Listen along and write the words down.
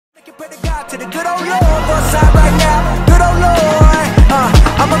Pray to God, to the good old Lord, one side right now, good old Lord.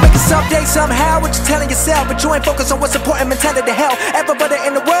 I'ma make it someday, somehow, what you telling yourself, but you ain't focused on what's important, mentality to hell. Everybody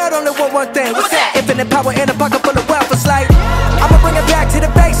in the world only want one thing, what's that? Infinite power in a pocket full of wealth, it's like, I'ma bring it back to the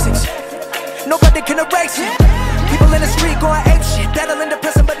basics, nobody can erase it. People in the street going ape shit, battling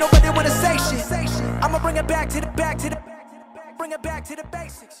depression, but nobody wanna say shit. I'ma bring it back to the, bring it back to the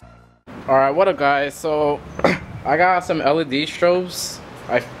basics. Alright, what up guys? So, I got some LED strobes.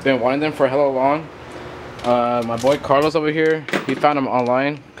 I've been wanting them for hella long. My boy Carlos over here, he found them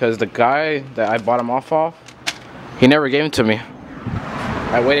online because the guy that I bought them off of, he never gave them to me.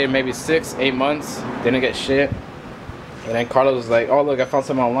 I waited maybe 6-8 months, didn't get shit. And then Carlos was like, oh look, I found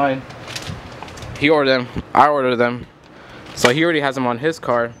some online. He ordered them, I ordered them. So he already has them on his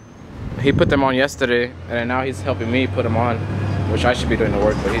car. He put them on yesterday, and then now he's helping me put them on, which I should be doing the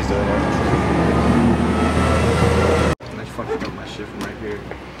work, but he's doing it. I just fucking up my shit from right here.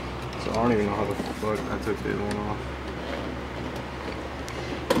 So I don't even know how the fuck I took the other one off.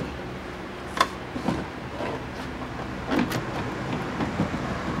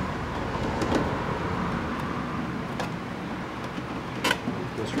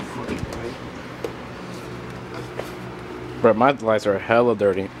 Those are fucking white. Bro, my lights are hella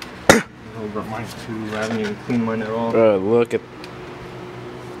dirty. Oh, bro, mine's too. I haven't even cleaned mine at all. Bro, look at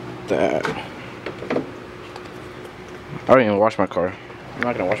that. I don't even wash my car. I'm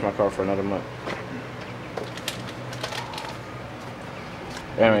not gonna wash my car for another month.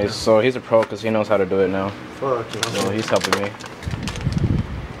 Anyways, so he's a pro because he knows how to do it now. Fuck, you know. So he's helping me.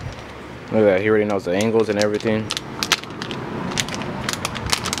 Look at that, he already knows the angles and everything.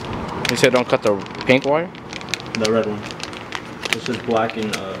 He said don't cut the pink wire? The red one. This is black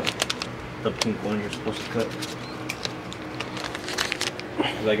and the pink one you're supposed to cut.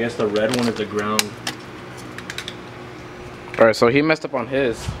 'Cause I guess the red one is the ground. Alright, so he messed up on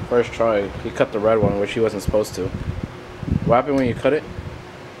his first try. He cut the red one, which he wasn't supposed to. What happened when you cut it?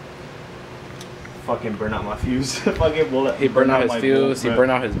 Fucking burn out my fuse. Fucking bullet. He burned out his fuse, he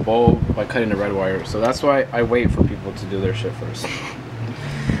burned out his bulb by cutting the red wire. So that's why I wait for people to do their shit first.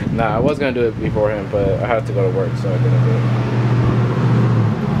 Nah, I was gonna do it before him, but I had to go to work, so I didn't do it.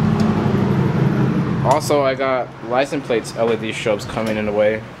 Also, I got license plates LED strobes coming in the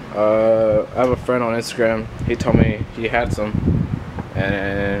way. I have a friend on Instagram. He told me he had some,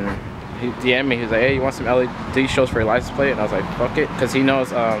 and he DM'd me. He's like, "Hey, you want some LED strobes for your license plate?" And I was like, "Fuck it," because he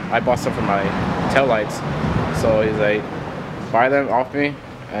knows I bought some for my taillights. So he's like, "Buy them off me,"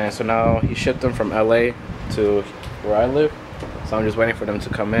 and so now he shipped them from LA to where I live. So I'm just waiting for them to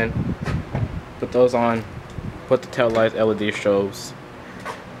come in, put those on, put the taillights LED strobes,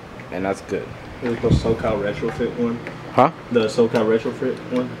 and that's good. Like the SoCal retrofit one. Huh? The SoCal retrofit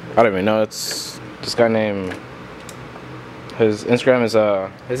one. I don't even know. It's this guy named. His Instagram is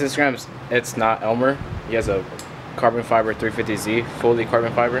it's not Elmer. He has a carbon fiber 350Z, fully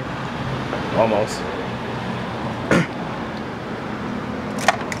carbon fiber, almost.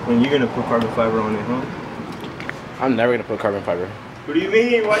 When you're gonna put carbon fiber on it, huh? I'm never gonna put carbon fiber. What do you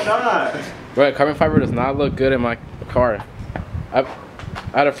mean? Why not? But carbon fiber does not look good in my car. I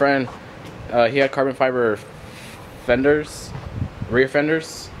had a friend. He had carbon fiber fenders, rear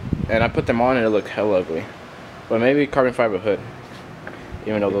fenders, and I put them on and it looked hell ugly. But maybe carbon fiber hood,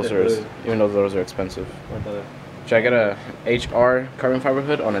 even though those are expensive. Should I get a HR carbon fiber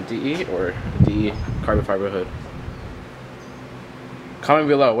hood on a DE or a DE carbon fiber hood? Comment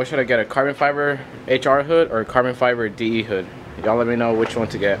below. What should I get? A carbon fiber HR hood or a carbon fiber DE hood? Y'all let me know which one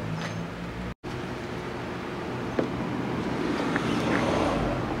to get.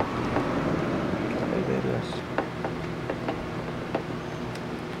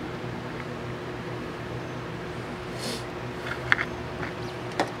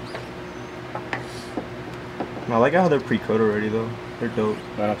 I like how they're pre-coated already though. They're dope.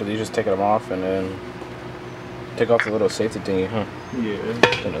 I know, because you just take them off and then take off the little safety thingy, huh? Yeah.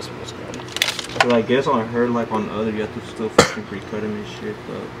 Then that's what's going on. But I guess on her, like on other, you have to still fucking pre-cut them and shit,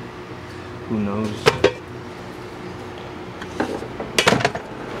 but who knows?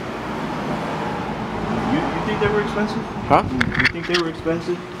 You think they were expensive? Huh? You think they were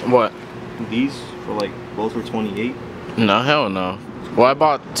expensive? What? These for like both were 28. No, hell no. Well, I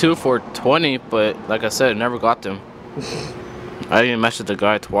bought 2 for 20, but like I said, never got them. I even messaged the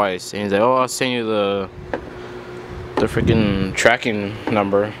guy twice, and he's like, "Oh, I'll send you the freaking tracking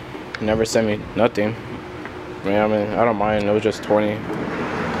number." Never sent me nothing. Yeah, I mean, I don't mind. It was just 20.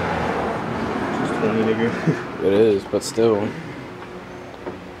 Just 20, nigga. It is, but still.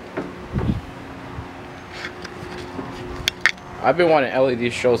 I've been wanting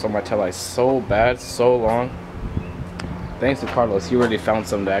LED shows on my taillights so bad, so long. Thanks to Carlos, he really found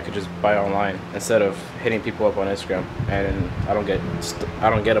something that I could just buy online instead of hitting people up on Instagram, and I don't get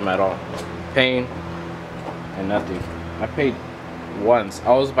them at all. Paying and nothing. I paid once. I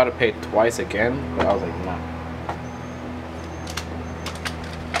was about to pay twice again, but I was like, nah.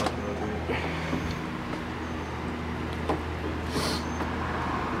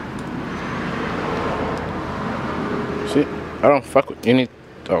 See, I don't fuck with you. Need.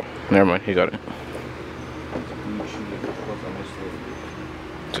 Oh, never mind. He got it.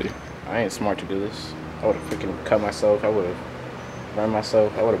 See, I ain't smart to do this. I would have freaking cut myself. I would have burned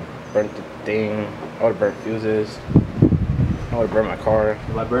myself. I would have burnt the thing. I would have burnt fuses. I would have burned my car.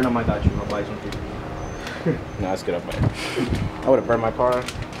 If I burn them, I got you. I'll buy something. Nah, let's get up there. I would have burned my car.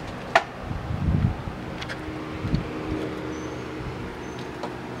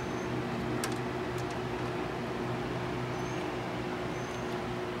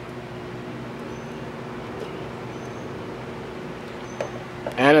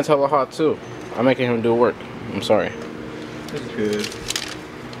 And it's hella hot too. I'm making him do work. I'm sorry. It's good.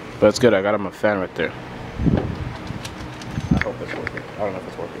 But it's good. I got him a fan right there. I hope it's working. I don't know if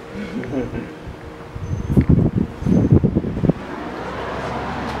it's working.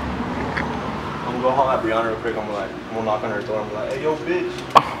 I'm gonna go holler at Brianna real quick. I'm gonna knock on her door. I'm like, hey, yo, bitch.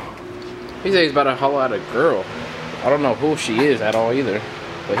 He said he's about to holler at a girl. I don't know who she is at all either.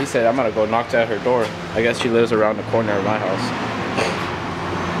 But he said I'm gonna go knock at her door. I guess she lives around the corner of my house.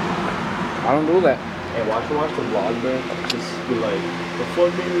 I don't do that. Hey, watch the vlog, bro. Just be like, the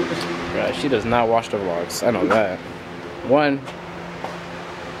fuck, dude? Right, she does not watch the vlogs. I know that. One,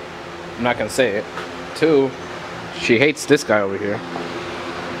 I'm not gonna say it. Two, she hates this guy over here.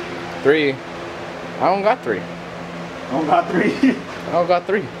 Three, I don't got three. I don't got three. I don't got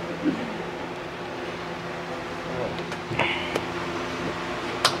three.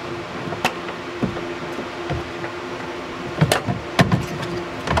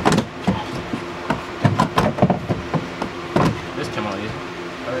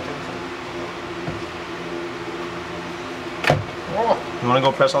 You wanna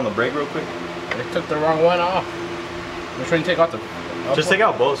go press on the brake real quick? They took the wrong one off. Which one you take out the... Just take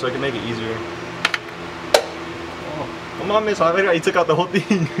out both so I can make it easier. Oh. Come on, miss. You took out the whole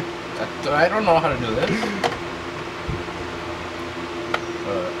thing. I don't know how to do this.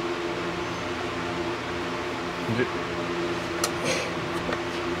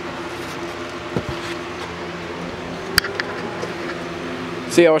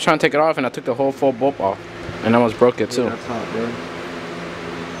 See, I was trying to take it off and I took the whole full bolt off. And I almost broke it too. That's hot, bro.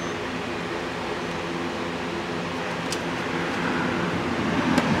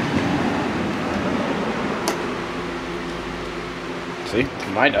 See,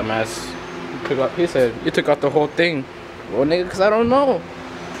 my dumbass took out, he said, you took out the whole thing. Well, nigga, because I don't know.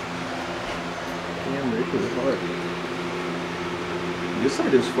 Damn, this is hard. This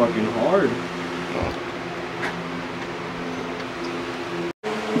side is fucking hard. Oh.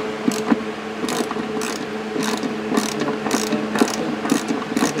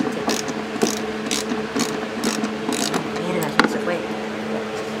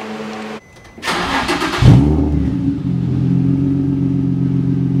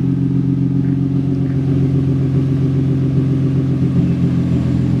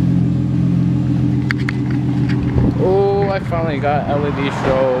 I finally got LED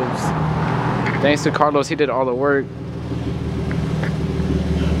strobes. Thanks to Carlos, he did all the work.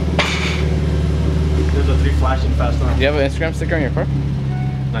 There's a 3 flashing fast on. Do you have an Instagram sticker on your car?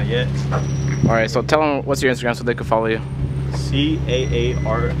 Not yet. Alright, so tell them what's your Instagram so they can follow you.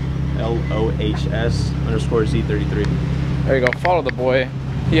 CAARLOHS_Z33. There you go, follow the boy.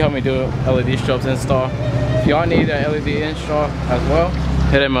 He helped me do LED strobes install. If y'all need an LED install as well,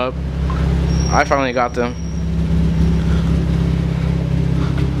 hit him up. I finally got them.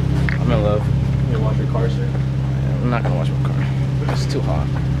 I'm in love. You wash your car, sir? I'm not gonna wash my car. It's too hot.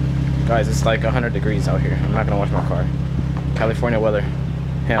 Guys, it's like 100 degrees out here. I'm not gonna wash my car. California weather.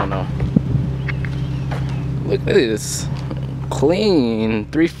 Hell no. Look at this. Clean.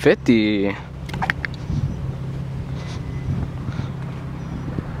 350.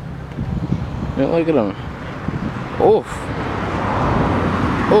 Look at them. Oof.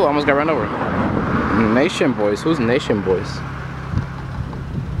 Oh, I almost got run over. Nation Boys. Who's Nation Boys?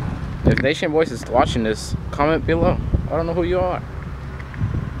 If Nation Boys is watching this, comment below. I don't know who you are.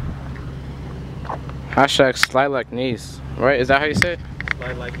 Hashtag slide like knees. Right? Is that how you say it?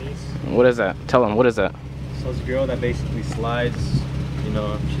 Slide like knees. What is that? Tell them. What is that? So it's a girl that basically slides. You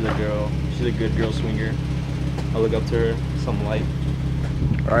know, she's a girl. She's a good girl swinger. I look up to her. Some light.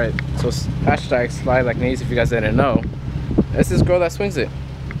 Alright. So hashtag slide like knees. If you guys didn't know, it's this girl that swings it.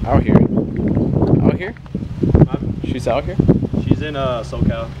 Out here. Out here. She's out here? She's in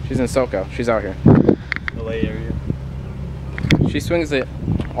SoCal. She's in SoCal. She's out here. LA area. She swings it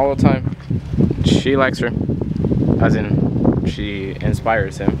all the time. She likes her. As in, she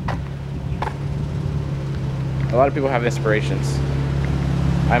inspires him. A lot of people have inspirations.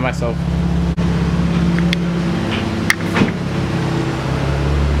 I myself.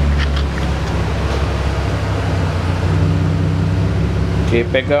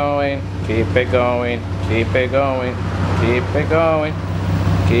 Keep it going, keep it going, keep it going, keep it going,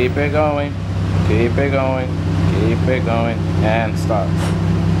 keep it going, keep it going, keep it going, and stop.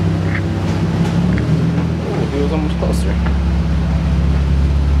 Ooh, he was almost closer.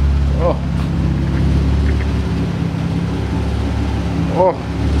 Oh. Oh.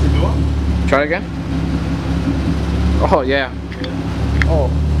 Try it again. Oh, yeah. Oh.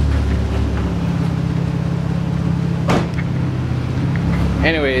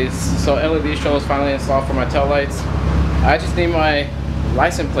 Anyways, so LED shows finally installed for my taillights. I just need my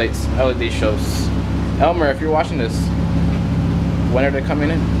license plates LED shows. Elmer, if you're watching this, when are they coming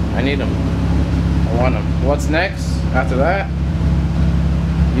in? I need them. I want them. What's next? After that,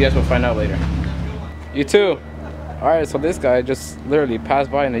 you guys will find out later. You too. Alright, so this guy just literally passed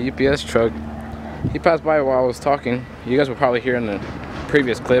by in a UPS truck. He passed by while I was talking. You guys will probably hear in the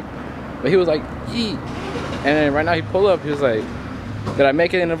previous clip. But he was like, yee. And then right now he pulled up, he was like, did I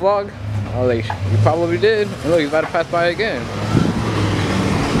make it in the vlog? I was like, you probably did. And look, he's about to pass by again.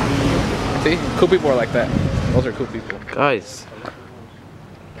 See? Cool people are like that. Those are cool people. Guys,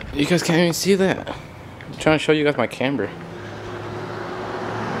 you guys can't even see that. I'm trying to show you guys my camera.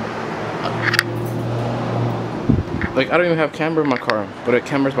 Like, I don't even have camera in my car, but it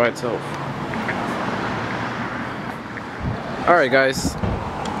camera's by itself. Alright guys,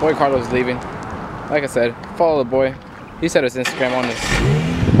 boy Carlos is leaving. Like I said, follow the boy. He said his Instagram on this.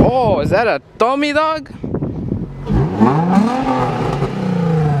 Oh, is that a Tommy dog?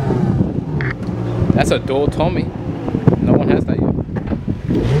 That's a dual Tommy. No one has that yet.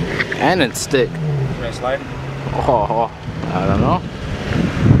 And it's stick. Should I slide? Oh, I don't know.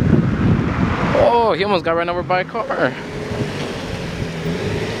 Oh, he almost got run over by a car.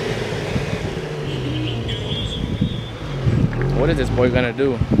 What is this boy gonna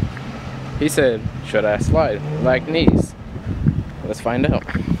do? He said, should I slide? Like knees. Let's find out.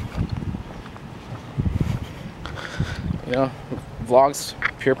 You know, vlogs,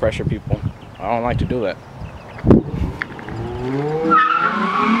 peer pressure people. I don't like to do that.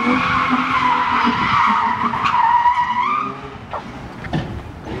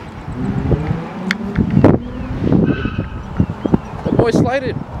 The boy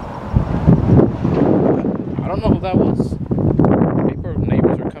slided. I don't know who that was.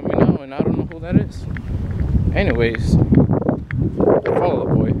 Neighbors are coming out and I don't know who that is. Anyways, follow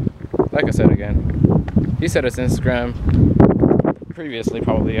the boy. Like I said again, he said his Instagram previously,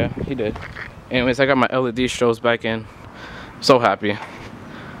 probably, yeah, he did. Anyways, I got my LED strobes back in. So happy.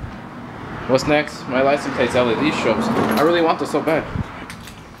 What's next? My license plate's LED strobes. I really want this so bad.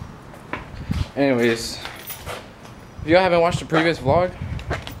 Anyways, if y'all haven't watched the previous vlog,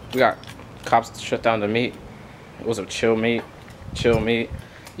 we got cops shut down the meet. It was a chill meet. Chill meet.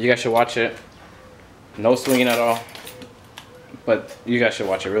 You guys should watch it. No swinging at all. But you guys should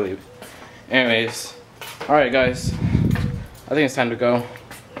watch it, really. Anyways. Alright guys. I think it's time to go.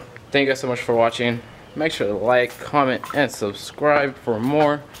 Thank you guys so much for watching. Make sure to like, comment, and subscribe for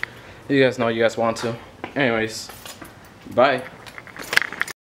more. You guys know you guys want to. Anyways. Bye.